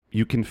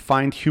you can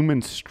find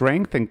human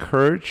strength and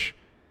courage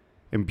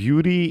and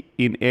beauty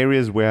in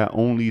areas where I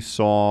only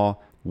saw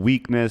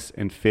weakness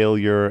and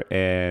failure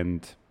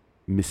and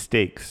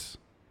mistakes.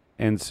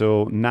 And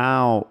so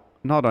now,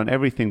 not on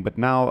everything, but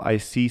now I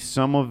see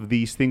some of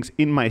these things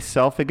in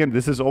myself again.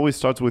 This is always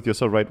starts with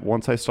yourself, right?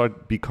 Once I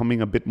start becoming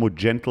a bit more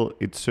gentle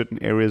in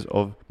certain areas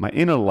of my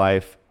inner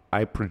life,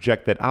 I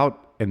project that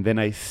out, and then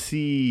I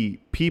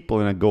see people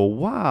and I go,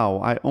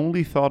 wow, I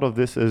only thought of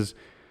this as,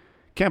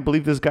 can't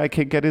believe this guy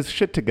can't get his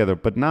shit together.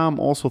 But now I'm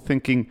also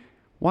thinking,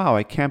 wow,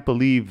 I can't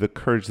believe the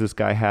courage this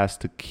guy has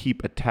to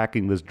keep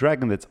attacking this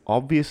dragon that's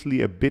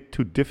obviously a bit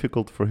too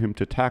difficult for him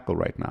to tackle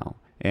right now.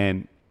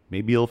 And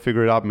maybe he'll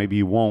figure it out, maybe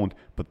he won't,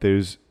 but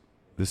there's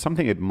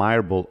something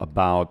admirable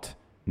about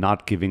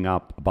not giving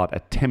up, about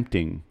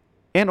attempting,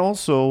 and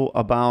also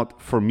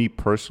about, for me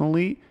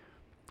personally,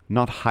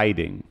 not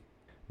hiding.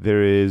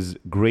 There is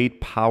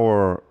great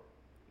power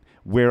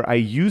where I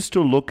used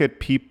to look at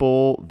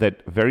people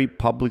that very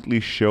publicly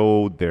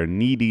showed their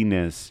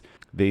neediness,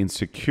 their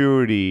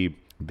insecurity,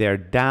 their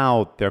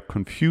doubt, their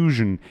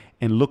confusion,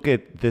 and look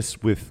at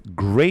this with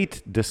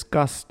great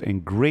disgust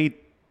and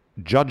great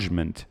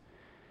judgment.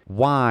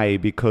 Why?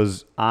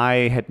 Because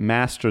I had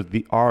mastered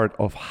the art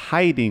of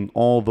hiding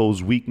all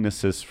those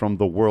weaknesses from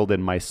the world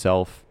and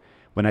myself.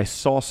 When I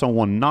saw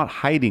someone not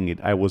hiding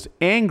it, I was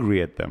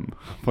angry at them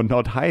for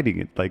not hiding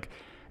it. Like,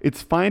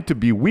 it's fine to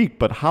be weak,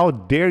 but how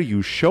dare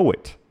you show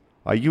it?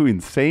 Are you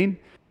insane?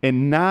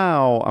 And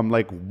now I'm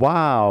like,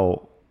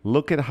 wow,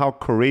 look at how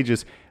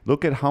courageous,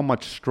 look at how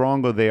much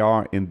stronger they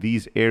are in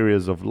these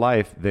areas of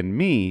life than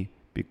me,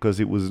 because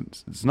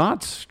it's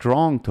not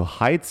strong to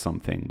hide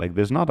something. Like,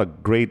 there's not a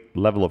great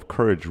level of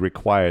courage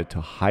required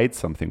to hide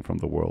something from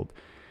the world.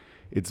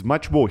 It's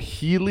much more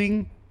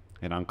healing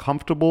and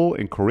uncomfortable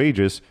and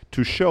courageous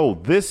to show,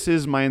 this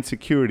is my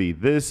insecurity,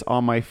 these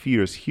are my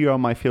fears, here are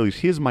my failures,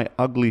 here's my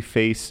ugly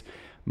face,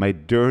 my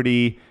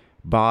dirty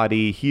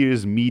body,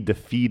 here's me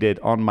defeated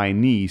on my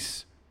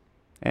knees,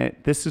 and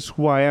this is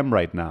who I am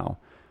right now.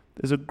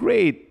 There's a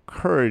great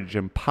courage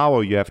and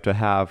power you have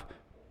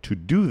to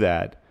do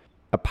that,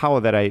 a power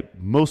that I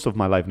most of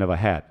my life never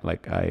had.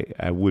 Like,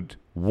 I would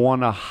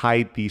want to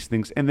hide these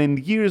things, and then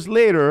years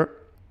later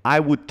I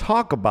would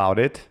talk about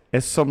it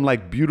as some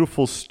like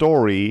beautiful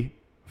story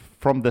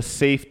from the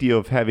safety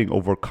of having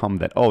overcome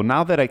that. Oh,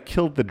 now that I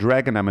killed the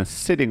dragon, I'm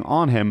sitting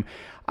on him,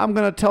 I'm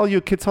going to tell you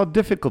kids how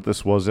difficult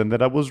this was and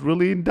that I was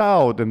really in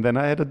doubt and then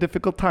I had a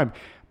difficult time.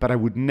 But I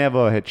would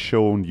never have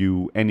shown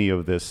you any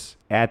of this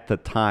at the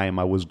time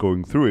I was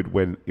going through it,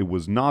 when it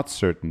was not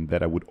certain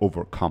that I would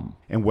overcome.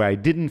 And where I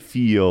didn't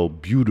feel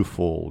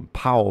beautiful,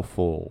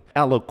 powerful,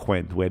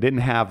 eloquent, where I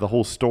didn't have the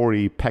whole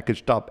story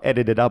packaged up,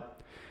 edited up,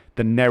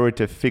 the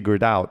narrative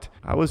figured out.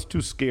 I was too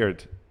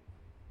scared,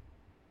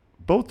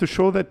 both to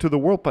show that to the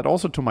world, but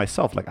also to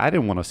myself. Like, I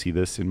didn't want to see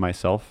this in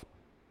myself.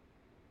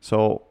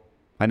 So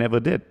I never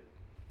did.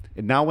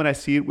 And now when I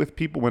see it with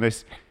people,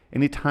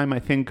 anytime I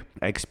think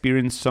I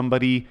experience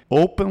somebody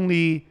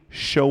openly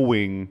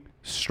showing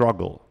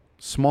struggle,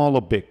 small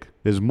or big,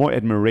 there's more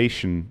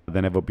admiration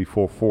than ever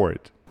before for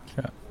it.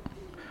 Yeah.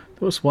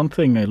 There was one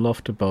thing I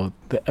loved about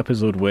the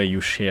episode where you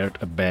shared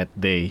a bad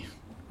day,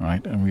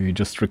 right? And you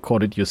just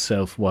recorded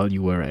yourself while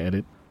you were at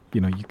it.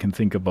 You know, you can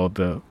think about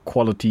the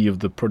quality of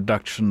the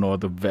production or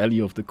the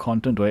value of the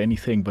content or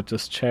anything, but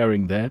just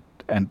sharing that,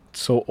 and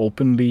so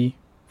openly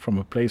from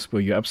a place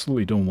where you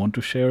absolutely don't want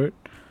to share it,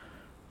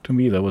 to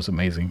me, that was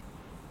amazing.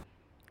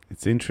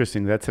 It's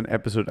interesting. That's an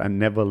episode I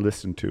never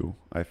listened to.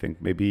 I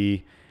think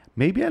maybe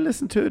I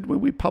listened to it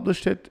when we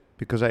published it,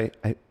 because I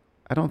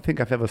don't think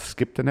I've ever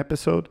skipped an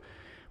episode.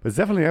 But it's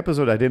definitely an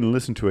episode I didn't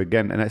listen to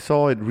again. And I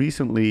saw it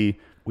recently.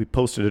 We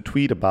posted a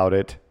tweet about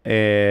it,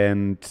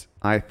 and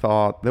I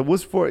thought that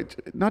was for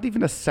not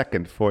even a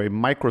second, for a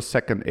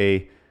microsecond,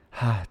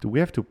 do we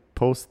have to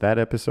post that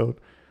episode?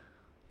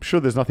 I'm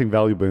sure there's nothing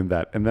valuable in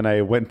that. And then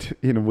I went,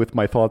 with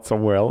my thoughts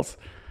somewhere else.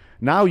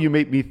 Now you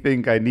made me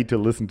think I need to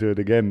listen to it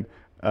again.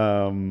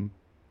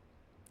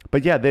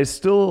 But yeah, there's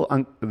still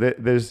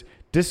there's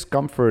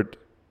discomfort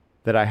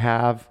that I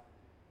have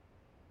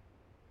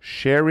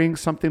sharing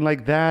something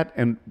like that,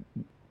 and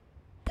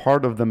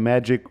part of the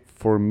magic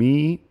for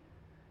me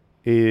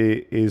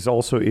is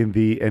also and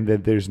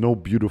that there's no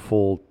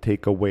beautiful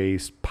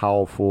takeaways,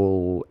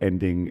 powerful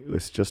ending.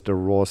 It's just a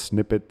raw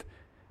snippet,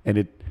 and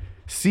it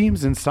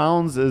seems and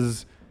sounds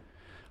as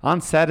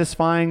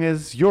unsatisfying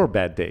as your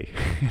bad day.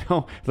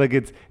 Like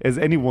it's as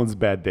anyone's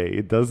bad day.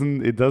 It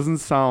doesn't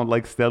sound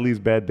like Stelly's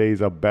bad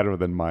days are better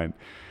than mine.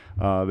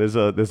 There's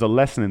a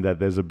lesson in that.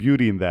 There's a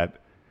beauty in that,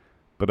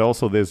 but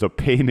also there's a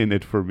pain in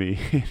it for me.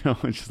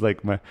 It's just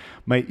like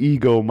my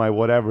ego, my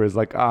whatever is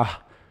like, I've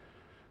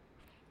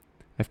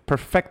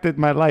perfected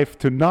my life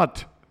to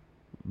not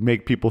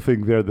make people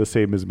think they're the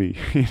same as me,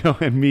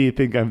 and me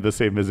think I'm the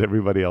same as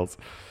everybody else.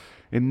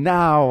 And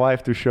now I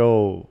have to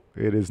show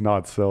it is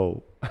not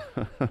so.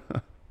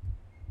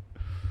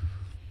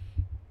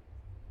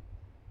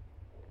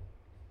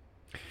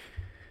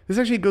 This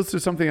actually goes to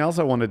something else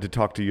I wanted to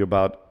talk to you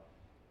about,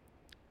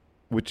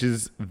 which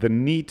is the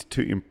need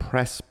to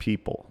impress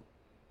people.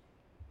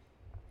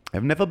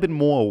 I've never been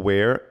more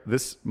aware.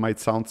 This might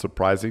sound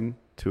surprising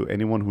to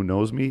anyone who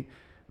knows me,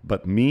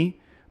 but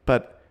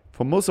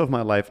for most of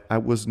my life, I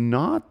was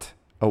not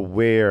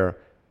aware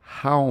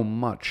how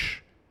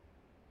much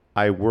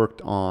I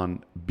worked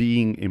on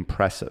being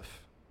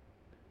impressive,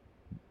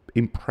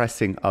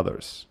 impressing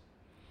others.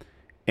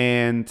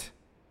 And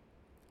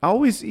I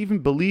always even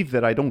believed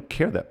that I don't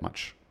care that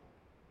much,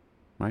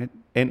 right?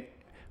 And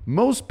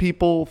most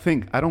people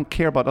think I don't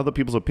care about other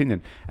people's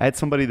opinion. I had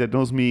somebody that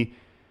knows me,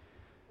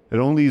 that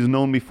only has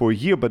known me for a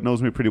year but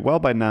knows me pretty well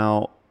by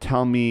now,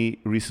 tell me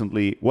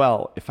recently,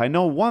 well, if I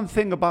know one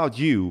thing about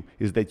you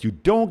is that you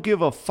don't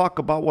give a fuck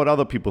about what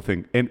other people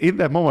think. And in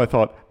that moment I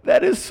thought,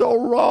 that is so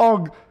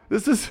wrong.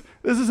 This is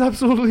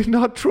absolutely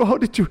not true.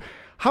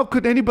 How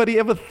could anybody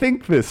ever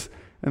think this?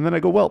 And then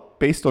I go, well,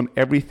 based on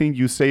everything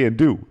you say and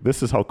do,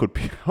 this is how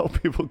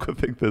people could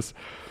think this.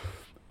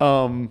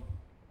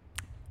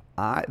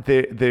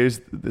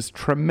 There's this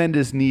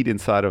tremendous need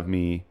inside of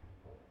me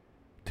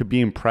to be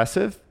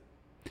impressive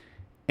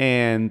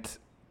and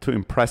to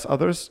impress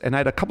others. And I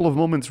had a couple of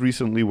moments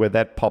recently where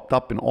that popped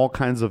up in all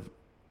kinds of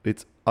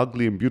its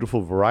ugly and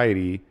beautiful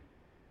variety.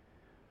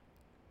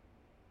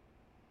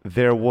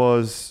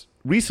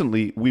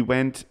 Recently, we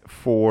went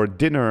for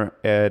dinner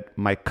at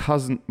my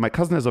cousin. My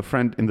cousin has a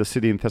friend in the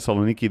city in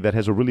Thessaloniki that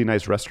has a really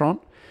nice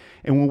restaurant.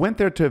 And we went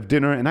there to have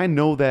dinner, and I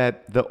know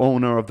that the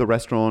owner of the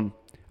restaurant,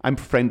 I'm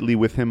friendly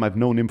with him. I've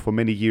known him for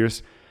many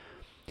years.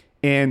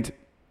 And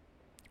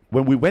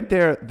when we went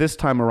there this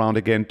time around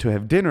again to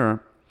have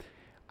dinner,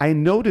 I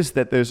noticed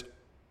that there's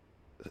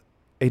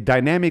a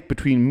dynamic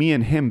between me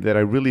and him that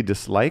I really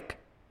dislike.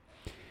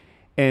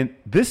 And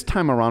this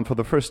time around, for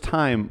the first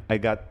time, I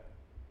got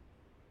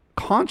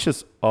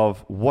conscious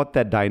of what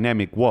that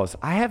dynamic was.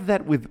 I have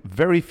that with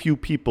very few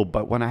people,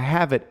 but when I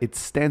have it, it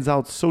stands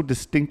out so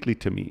distinctly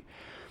to me.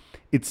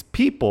 It's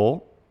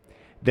people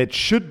that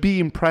should be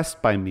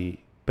impressed by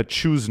me, but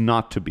choose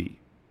not to be.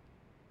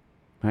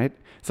 Right?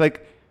 It's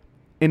like,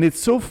 and it's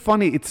so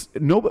funny.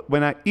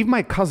 Even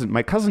my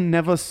cousin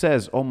never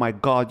says, "Oh my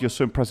God, you're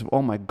so impressive.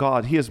 Oh my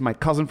God, here's my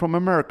cousin from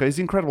America. He's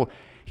incredible."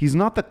 He's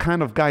not the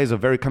kind of guy. He's a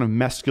very kind of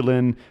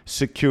masculine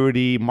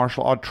security,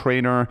 martial art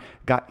trainer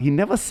guy. He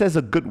never says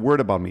a good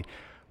word about me.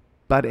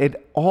 But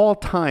at all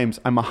times,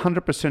 I'm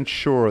 100%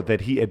 sure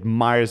that he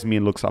admires me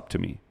and looks up to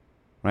me,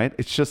 right?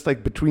 It's just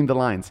like between the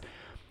lines.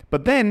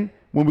 But then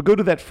when we go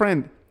to that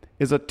friend,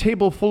 is a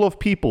table full of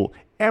people.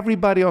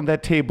 Everybody on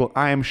that table,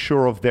 I am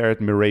sure of their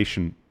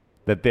admiration,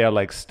 that they're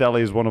like, Stella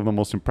is one of the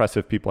most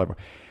impressive people ever.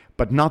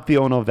 But not the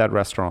owner of that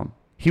restaurant.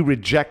 He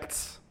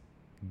rejects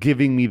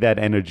giving me that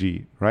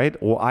energy, right?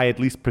 Or I at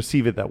least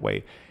perceive it that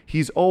way.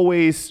 He's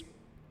always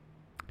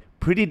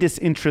pretty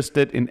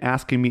disinterested in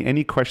asking me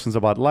any questions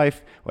about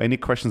life or any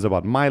questions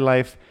about my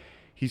life.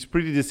 He's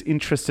pretty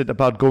disinterested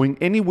about going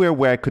anywhere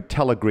where I could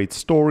tell a great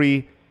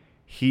story.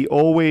 He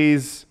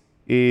always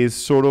is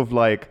sort of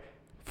like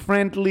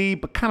friendly,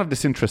 but kind of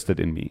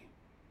disinterested in me,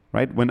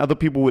 right? When other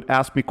people would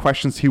ask me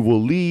questions, he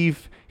will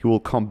leave, he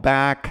will come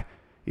back,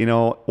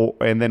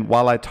 and then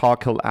while I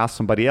talk, he'll ask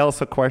somebody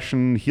else a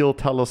question, he'll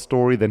tell a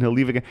story, then he'll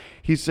leave again.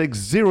 He's like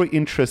zero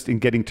interest in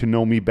getting to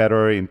know me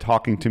better, in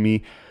talking to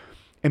me.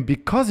 And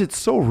because it's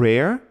so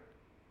rare,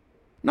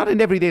 not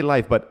in everyday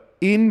life, but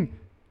in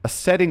a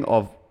setting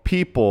of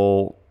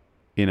people,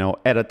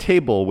 at a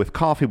table with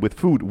coffee, with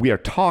food, we are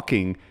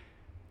talking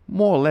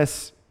more or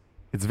less.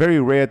 It's very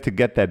rare to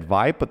get that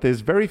vibe, but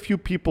there's very few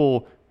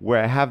people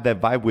where I have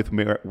that vibe with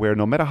me, where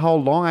no matter how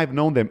long I've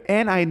known them,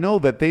 and I know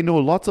that they know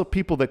lots of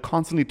people that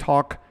constantly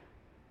talk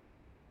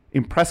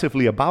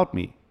impressively about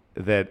me,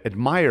 that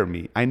admire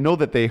me. I know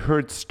that they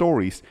heard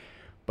stories,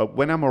 but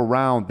when I'm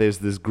around, there's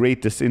this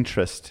great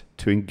disinterest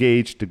to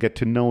engage, to get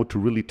to know, to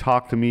really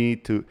talk to me,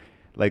 to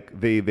like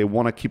they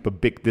want to keep a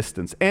big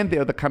distance. And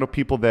they're the kind of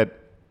people that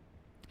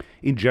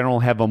in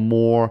general have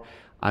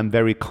I'm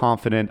very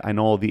confident, I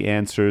know all the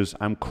answers,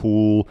 I'm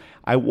cool.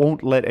 I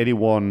won't let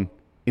anyone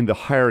in the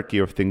hierarchy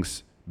of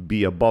things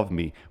be above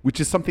me, which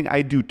is something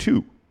I do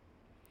too.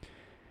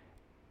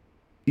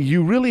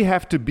 You really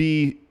have to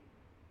be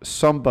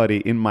somebody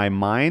in my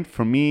mind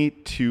for me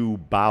to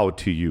bow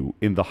to you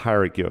in the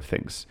hierarchy of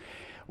things.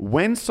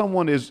 When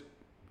someone is,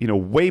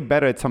 way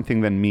better at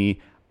something than me,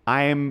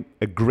 I'm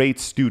a great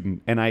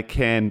student and I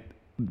can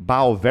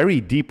bow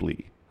very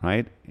deeply,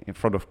 right? In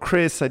front of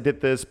Chris, I did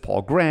this,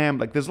 Paul Graham,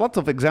 like there's lots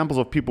of examples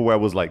of people where I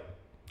was like,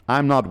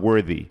 I'm not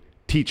worthy,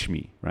 teach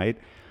me, right?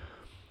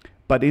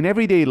 But in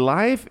everyday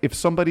life, if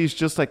somebody's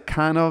just like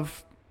kind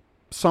of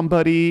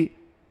somebody,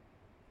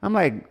 I'm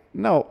like,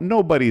 no,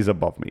 nobody's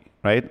above me,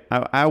 right?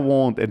 I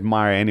won't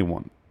admire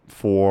anyone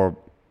for,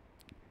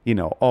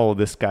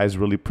 this guy's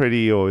really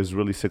pretty or is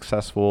really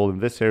successful in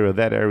this area or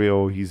that area,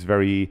 or he's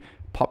very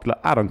popular.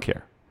 I don't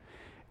care.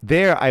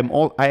 There, I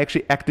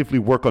actually actively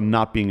work on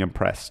not being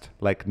impressed,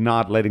 like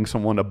not letting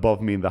someone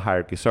above me in the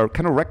hierarchy. So I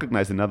kind of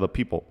recognize in other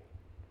people.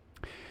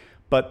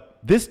 But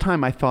this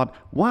time I thought,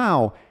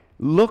 wow,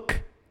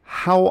 look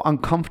how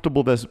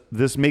uncomfortable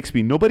this makes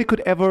me. Nobody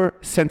could ever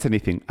sense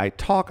anything. I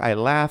talk, I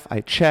laugh,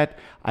 I chat,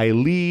 I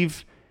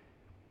leave.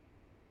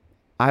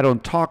 I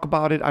don't talk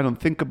about it. I don't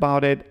think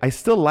about it. I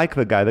still like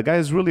the guy. The guy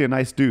is really a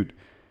nice dude.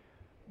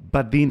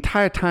 But the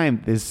entire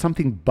time, there's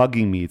something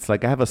bugging me. It's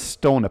like I have a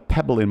stone, a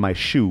pebble in my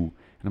shoe.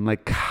 And I'm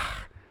like,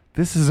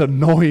 this is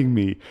annoying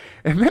me.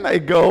 And then I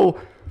go,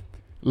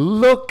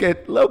 look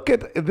at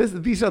this.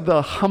 These are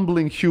the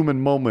humbling human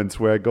moments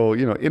where I go,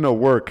 inner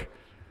work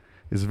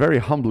is very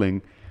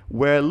humbling.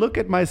 Where I look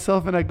at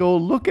myself and I go,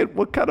 look at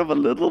what kind of a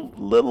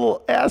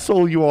little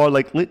asshole you are.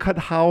 Like, look at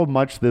how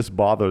much this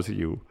bothers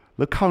you.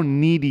 Look how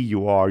needy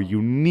you are.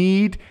 You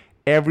need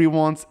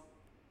everyone's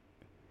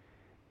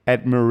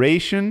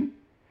admiration,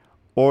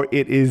 or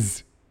it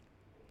is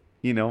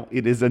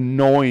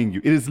annoying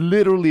you. It is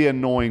literally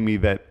annoying me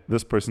that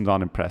this person's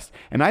unimpressed.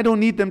 And I don't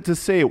need them to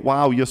say,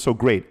 wow, you're so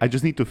great. I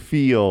just need to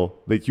feel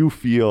that you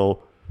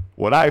feel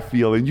what I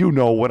feel and you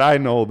know what I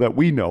know that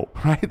we know,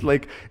 right?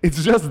 Like,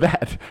 it's just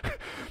that.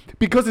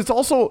 Because it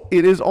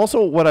is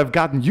also what I've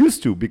gotten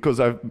used to, because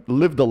I've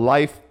lived a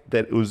life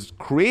that was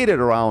created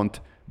around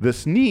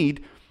this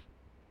need,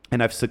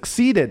 and I've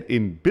succeeded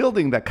in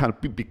building that kind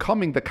of,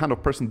 becoming the kind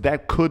of person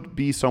that could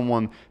be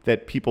someone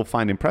that people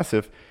find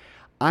impressive.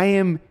 I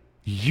am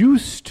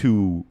used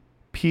to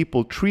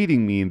people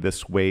treating me in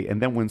this way,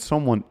 and then when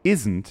someone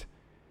isn't,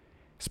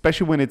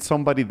 especially when it's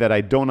somebody that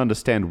I don't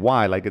understand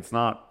why, like it's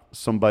not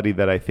somebody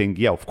that I think,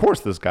 yeah, of course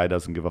this guy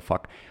doesn't give a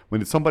fuck.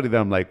 When it's somebody that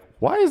I'm like,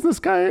 why is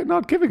this guy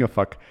not giving a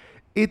fuck?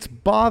 It's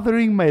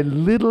bothering my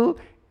little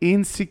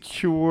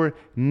insecure,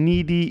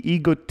 needy,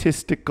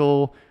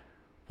 egotistical,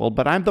 well,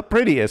 but I'm the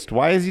prettiest.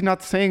 Why is he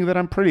not saying that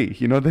I'm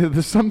pretty?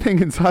 There's something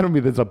inside of me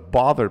that's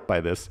bothered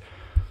by this.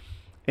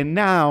 And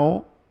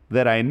now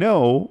that I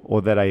know,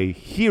 or that I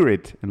hear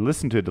it and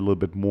listen to it a little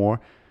bit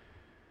more,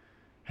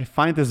 I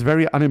find this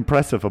very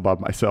unimpressive about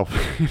myself.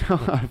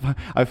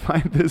 I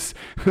find this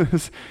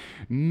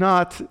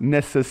not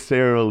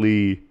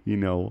necessarily,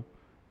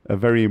 a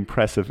very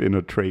impressive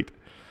inner trait.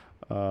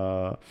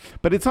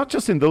 But it's not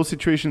just in those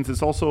situations.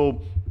 It's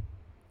also,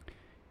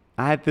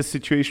 I had this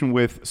situation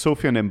with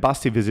Sofian and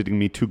Basti visiting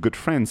me, two good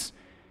friends.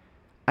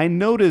 I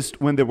noticed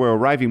when they were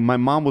arriving, my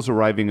mom was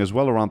arriving as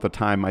well around the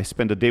time. I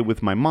spent a day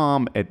with my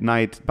mom at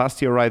night.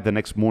 Basti arrived the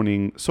next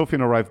morning.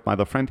 Sofian arrived, my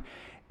other friend.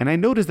 And I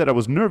noticed that I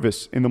was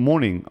nervous in the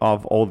morning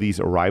of all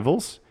these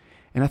arrivals.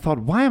 And I thought,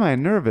 why am I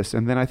nervous?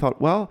 And then I thought,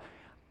 well,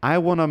 I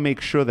want to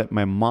make sure that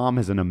my mom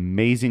has an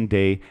amazing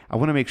day. I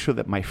want to make sure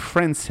that my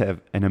friends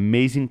have an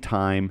amazing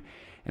time.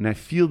 And I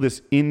feel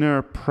this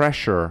inner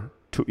pressure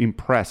to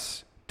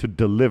impress, to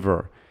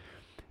deliver.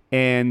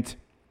 And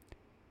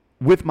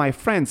with my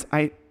friends,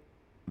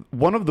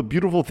 one of the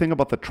beautiful things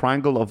about the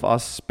triangle of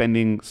us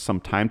spending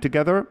some time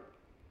together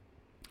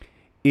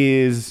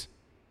is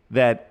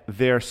that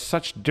they're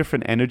such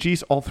different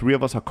energies. All three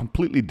of us are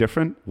completely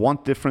different,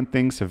 want different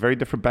things, have very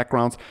different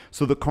backgrounds.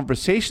 So the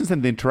conversations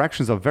and the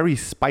interactions are very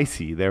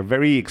spicy. They're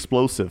very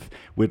explosive,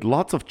 with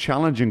lots of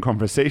challenging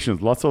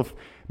conversations, lots of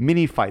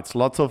mini fights,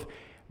 lots of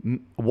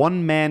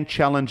one man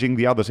challenging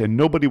the others, and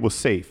nobody was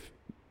safe.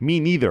 Me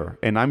neither.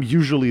 And I'm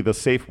usually the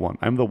safe one.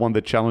 I'm the one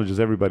that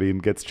challenges everybody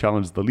and gets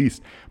challenged the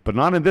least, but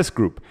not in this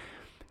group.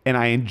 And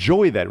I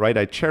enjoy that, right?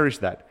 I cherish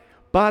that.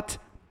 But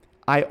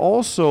I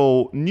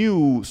also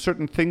knew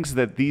certain things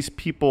that these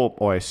people,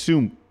 or I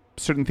assume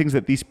certain things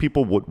that these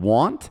people would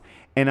want.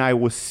 And I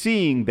was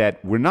seeing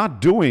that we're not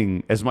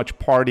doing as much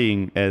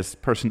partying as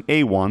person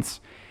A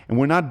wants. And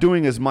we're not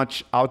doing as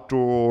much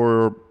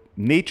outdoor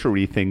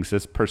nature-y things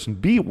as person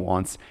B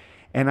wants.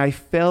 And I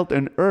felt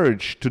an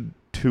urge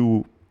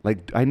to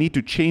like, I need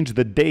to change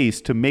the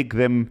days to make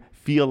them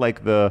feel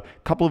like the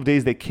couple of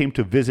days they came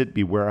to visit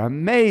me were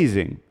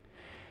amazing.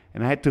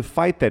 And I had to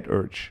fight that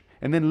urge.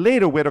 And then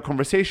later we had a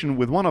conversation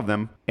with one of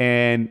them,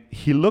 and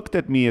he looked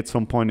at me at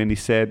some point and he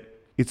said,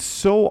 it's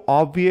so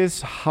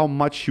obvious how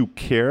much you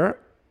care.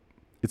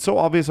 It's so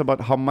obvious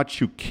about how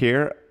much you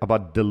care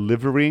about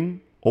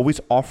delivering, always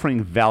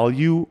offering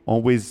value,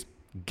 always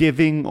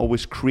giving,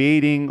 always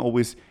creating,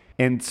 always.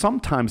 And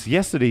sometimes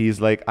yesterday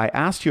he's like, I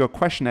asked you a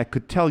question. I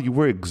could tell you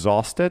were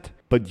exhausted,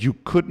 but you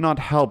could not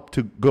help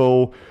to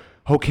go,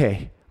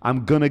 okay,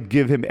 I'm going to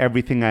give him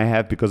everything I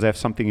have because I have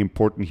something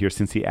important here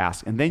since he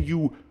asked. And then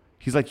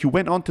he's like, you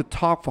went on to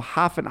talk for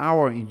half an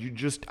hour and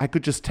I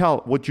could just tell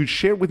what you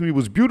shared with me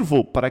was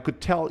beautiful, but I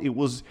could tell it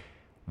was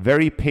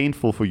very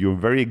painful for you and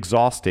very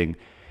exhausting.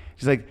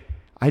 He's like,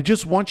 I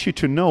just want you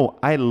to know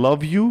I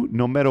love you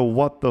no matter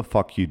what the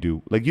fuck you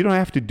do. Like, you don't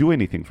have to do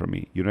anything for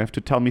me. You don't have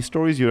to tell me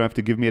stories. You don't have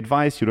to give me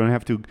advice. You don't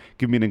have to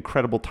give me an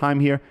incredible time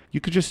here. You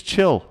could just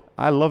chill.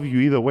 I love you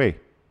either way.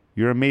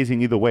 You're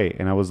amazing either way.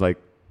 And I was like,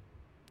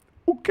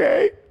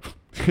 okay.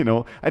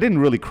 I didn't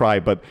really cry,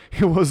 but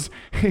it was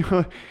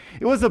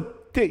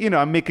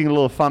I'm making a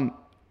little fun,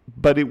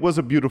 but it was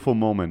a beautiful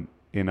moment.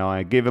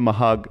 I gave him a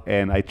hug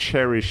and I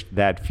cherished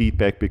that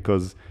feedback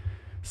because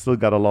still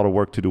got a lot of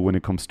work to do when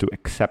it comes to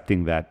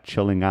accepting that,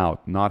 chilling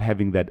out, not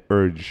having that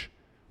urge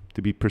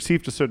to be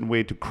perceived a certain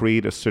way, to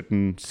create a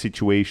certain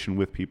situation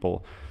with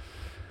people.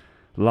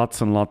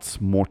 Lots and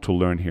lots more to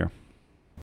learn here.